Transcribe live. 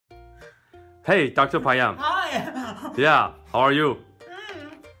Hey, Dr. Peyam. Hi. Yeah, how are you?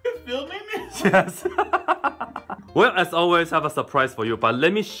 You filming me? Yes. Well, as always, I have a surprise for you, but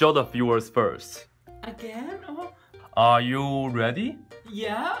let me show the viewers first. Again? Oh. Are you ready?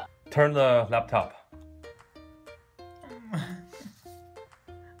 Yeah? Turn the laptop.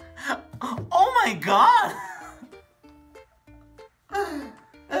 Oh my god!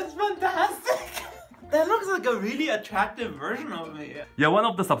 That's fantastic! That looks like a really attractive version of me. Yeah, one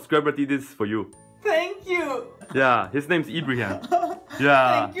of the subscribers did this for you. Thank you! Yeah, his name's Ibrahim.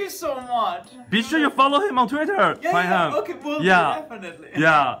 Yeah. Thank you so much. Be sure you follow him on Twitter. Yeah, okay, we'll definitely.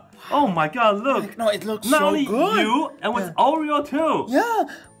 Yeah. Oh my god, look. No, it looks Not so only good. you, and with Oreo too. Yeah.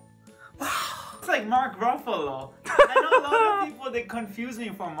 Wow. It's like Mark Ruffalo. I know a lot of people, they confuse me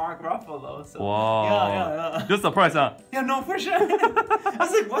for Mark Ruffalo. So. Wow. Yeah. You're surprised, huh? Yeah, no, for sure. I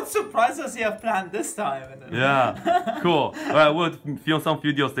was like, what surprise does he have planned this time? Yeah. Cool. Alright, we'll film some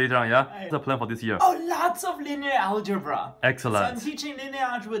videos later on, yeah? What's the plan for this year? Oh, lots of linear algebra. Excellent. So I'm teaching linear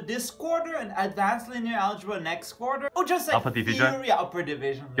algebra this quarter and advanced linear algebra next quarter. Oh, just like upper division? theory, upper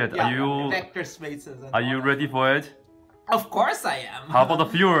division. Good. Yeah, Are you vector spaces. And Are you ready for it? Of course I am. How about the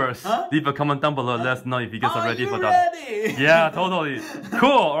viewers? Huh? Leave a comment down below. Let us know if you guys are ready for that. that. Yeah, totally. Cool.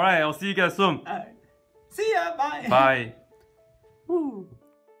 Alright, I'll see you guys soon. See ya. Bye. Bye. Woo.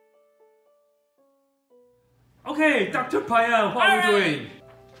 Okay, Dr. Peyam, what are we doing?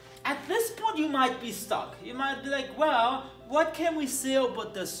 At this point, you might be stuck. You might be like, well, what can we say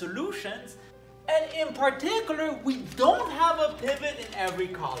about the solutions? And in particular, we don't have a pivot in every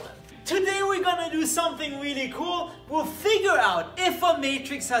column. Today, we're gonna do something really cool. We'll figure out if a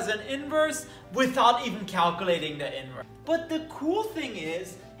matrix has an inverse without even calculating the inverse. But the cool thing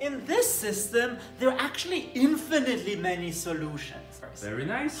is, in this system, there are actually infinitely many solutions. Very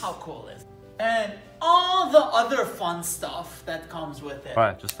nice. How cool is it? And all the other fun stuff that comes with it.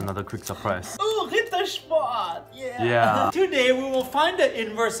 Alright, just another quick surprise. Ooh, Rittersport! Yeah. Today we will find the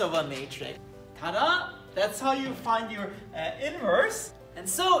inverse of a matrix. Ta-da! That's how you find your inverse. And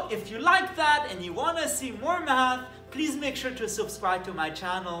so, if you like that and you want to see more math, please make sure to subscribe to my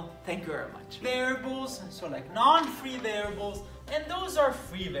channel. Thank you very much. Variables, so like non-free variables, and those are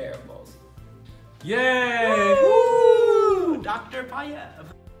free variables. Yay! Woo! Dr. Peyam.